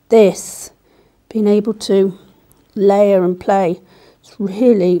 this, being able to layer and play, it's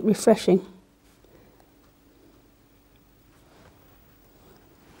really refreshing.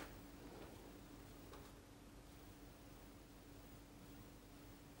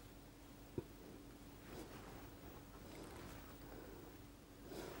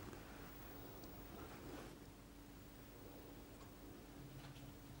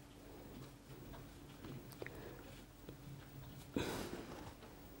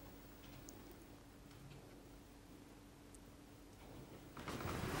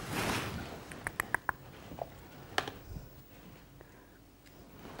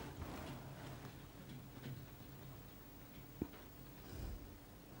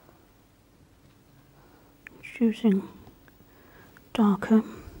 Choosing darker.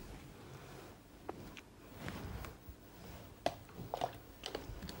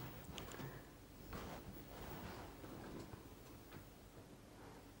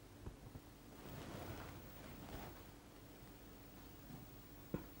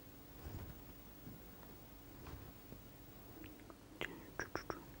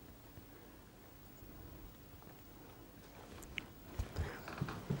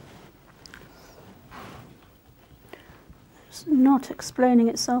 It's not explaining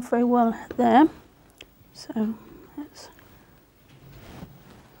itself very well there, so let's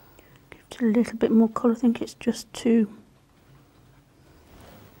give it a little bit more colour. I think it's just too,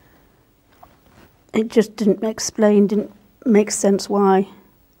 it just didn't make sense why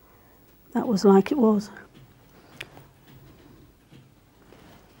that was like it was.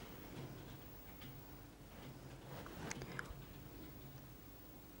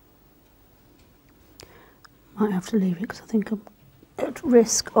 Might have to leave it because I think I'm at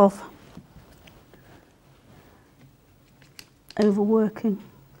risk of overworking.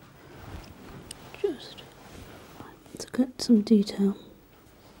 Just to get some detail.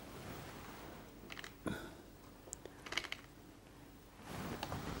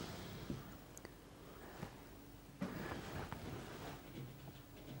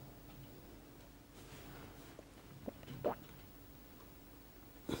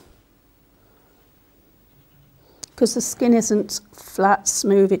 Because the skin isn't flat,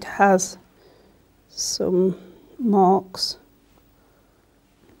 smooth, it has some marks.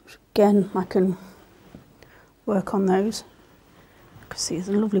 Again, I can work on those. You can see there's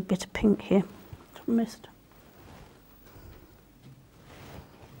a lovely bit of pink here. I missed.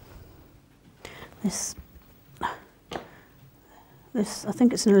 This, I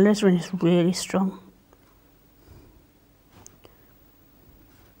think it's an alizarin, is really strong.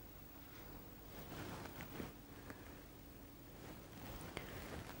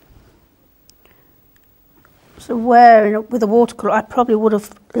 So with a watercolour, I probably would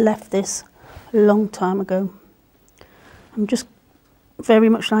have left this a long time ago. I'm just very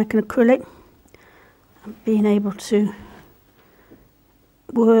much like an acrylic, and being able to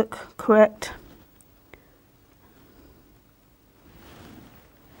work, correct,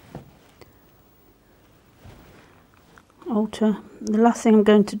 alter. The last thing I'm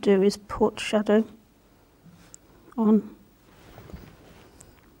going to do is put shadow on.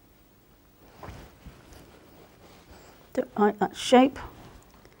 Don't like that shape.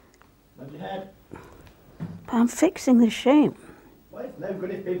 Move your head. But I'm fixing the shape. Well, it's no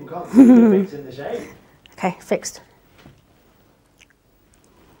good if people can't see you fixing the shape. Okay, fixed.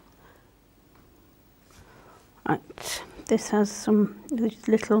 Right, this has some these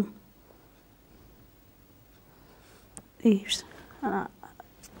little leaves.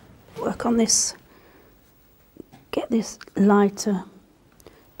 Work on this. Get this lighter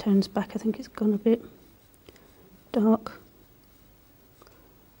tones back. I think it's gone a bit dark.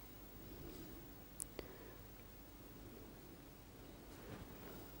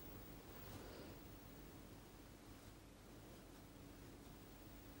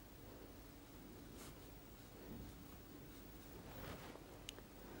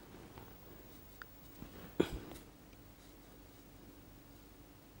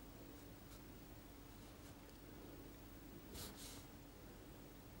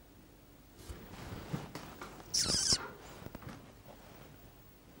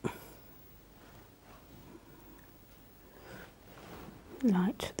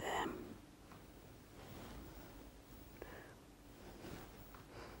 Light there.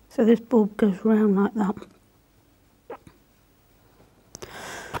 So this bulb goes round like that.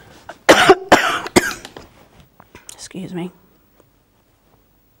 Excuse me.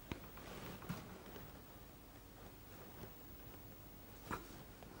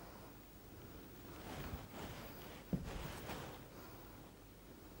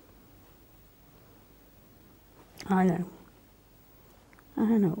 I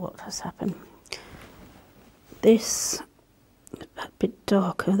don't know what has happened. This is a bit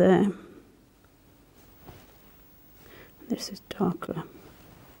darker there. This is darker.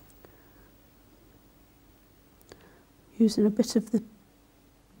 Using a bit of the,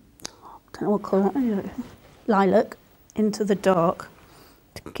 I don't know what colour, lilac into the dark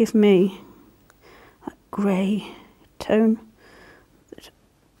to give me that grey tone that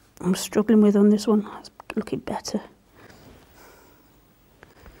I'm struggling with on this one. It's looking better.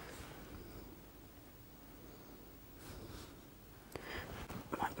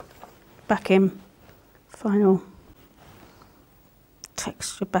 Back in, final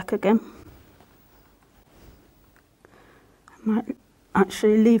texture back again. I might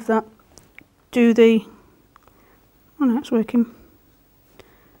actually leave that, do the, oh no, it's working.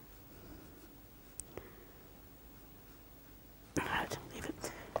 Right, leave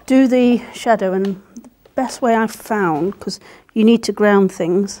it. Do the shadow, and the best way I've found, because you need to ground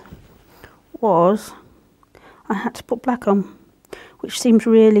things, was I had to put black on, which seems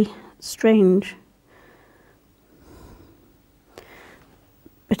really strange.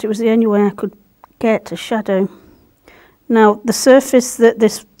 but it was the only way I could get a shadow. Now, the surface that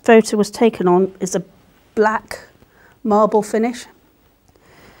this photo was taken on is a black marble finish.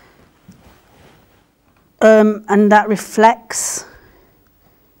 And that reflects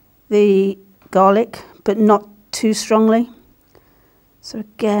the garlic, but not too strongly. So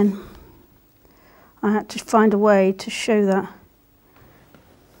again, I had to find a way to show that.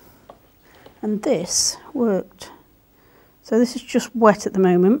 And this worked. So this is just wet at the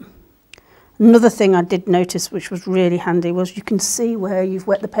moment. Another thing I did notice, which was really handy, was you can see where you've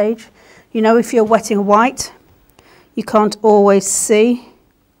wet the page. You know, if you're wetting a white, you can't always see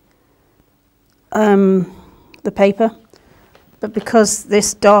the paper, but because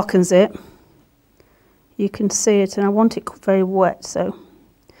this darkens it, you can see it, and I want it very wet, so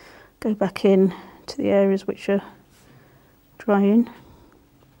go back in to the areas which are drying.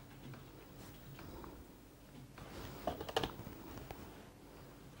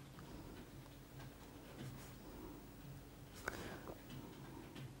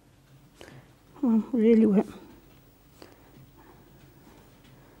 Oh, really wet.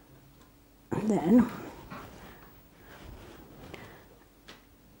 And then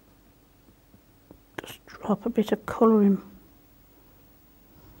just drop a bit of colour in.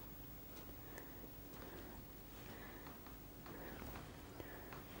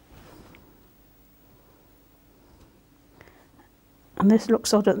 And this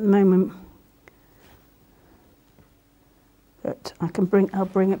looks odd at the moment, but I'll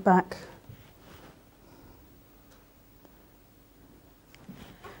bring it back.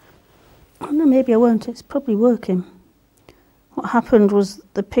 Oh no, maybe I won't, it's probably working. What happened was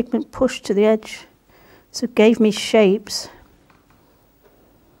the pigment pushed to the edge, so it gave me shapes,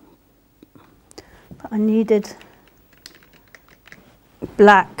 but I needed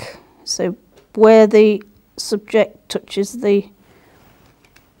black, so where the subject touches the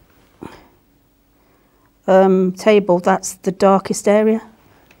table, that's the darkest area,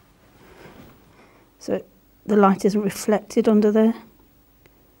 so the light isn't reflected under there.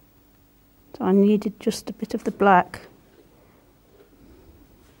 So I needed just a bit of the black.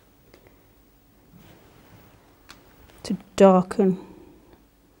 To darken.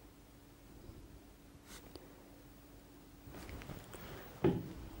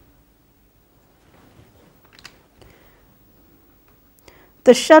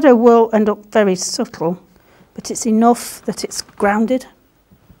 The shadow will end up very subtle, but it's enough that it's grounded.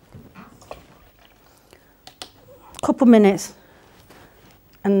 A couple minutes,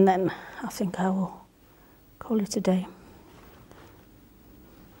 and then I think I will call it a day.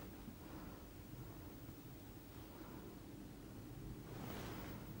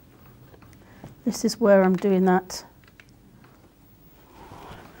 This is where I'm doing that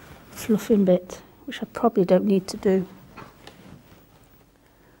fluffing bit, which I probably don't need to do.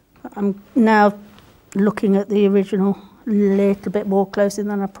 But I'm now looking at the original a little bit more closely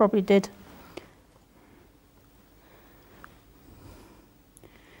than I probably did.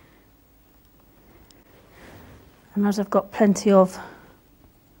 And as I've got plenty of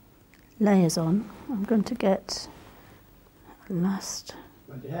layers on, I'm going to get a last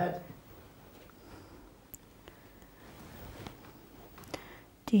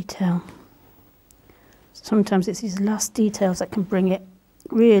detail. Sometimes it's these last details that can bring it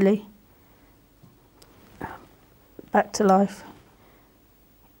really back to life.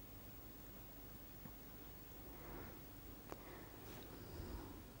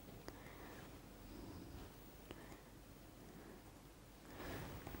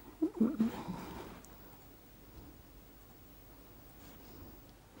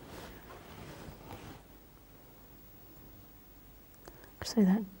 So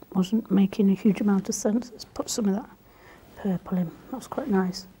that wasn't making a huge amount of sense. Let's put some of that purple in. That's quite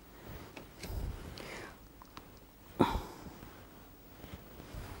nice. A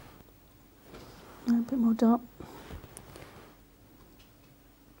bit more dark.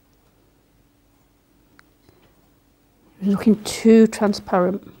 It's looking too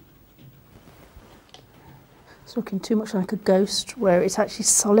transparent. It's looking too much like a ghost, where it's actually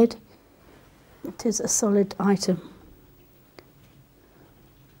solid. It is a solid item.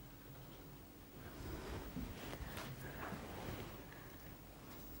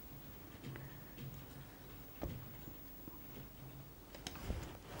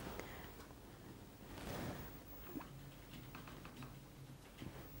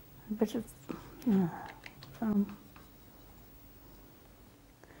 A bit of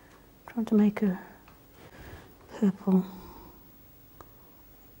trying to make a purple.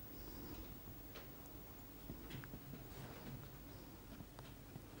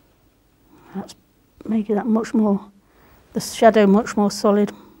 That's making that much more, the shadow much more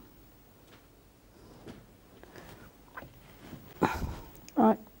solid.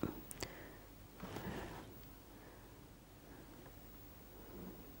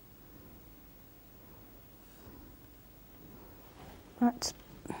 That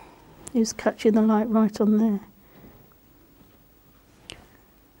is catching the light right on there.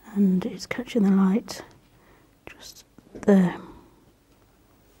 And it's catching the light just there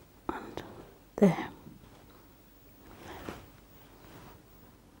and there.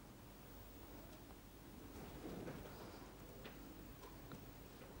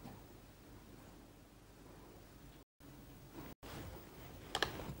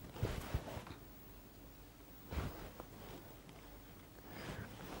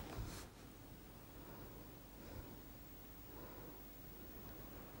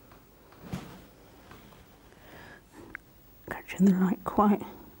 Catching the light quite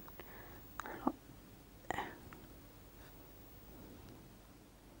a lot there.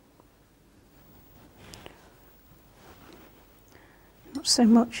 Not so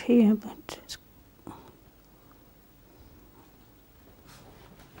much here, but it's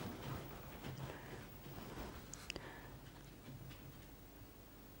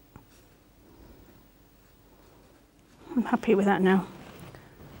I'm happy with that now.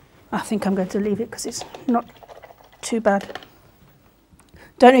 I think I'm going to leave it because it's not too bad.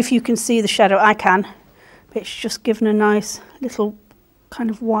 Don't know if you can see the shadow. I can, but it's just given a nice little kind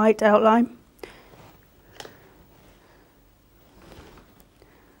of white outline.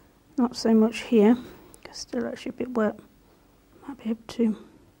 Not so much here, it's still actually a bit wet. Might be able to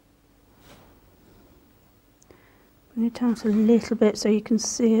bring it out a little bit so you can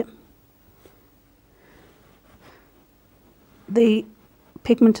see it. The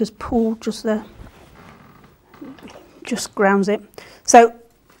pigment has pooled just there, just grounds it. So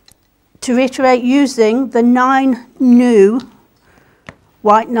to reiterate, using the 9 new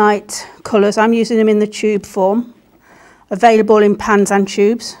White Night colours, I'm using them in the tube form, available in pans and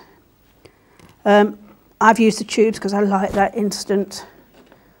tubes. I've used the tubes because I like that instant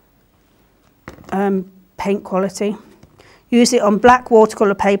paint quality. Use it on black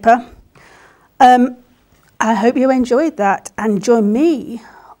watercolour paper. I hope you enjoyed that and join me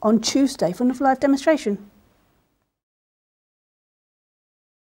on Tuesday for another live demonstration.